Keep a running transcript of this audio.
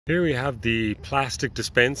Here we have the plastic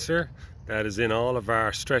dispenser that is in all of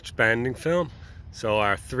our stretch banding film. So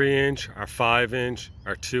our 3-inch, our 5-inch,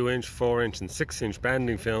 our 2-inch, 4-inch and 6-inch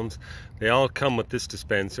banding films, they all come with this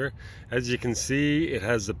dispenser. As you can see, it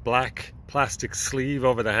has a black plastic sleeve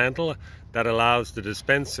over the handle that allows the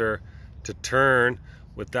dispenser to turn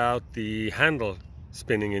without the handle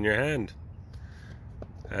spinning in your hand.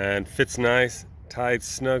 And fits nice, tight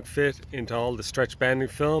snug fit into all the stretch banding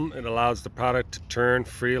film. It allows the product to turn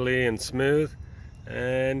freely and smooth,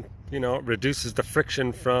 and it reduces the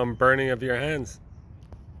friction from burning of your hands.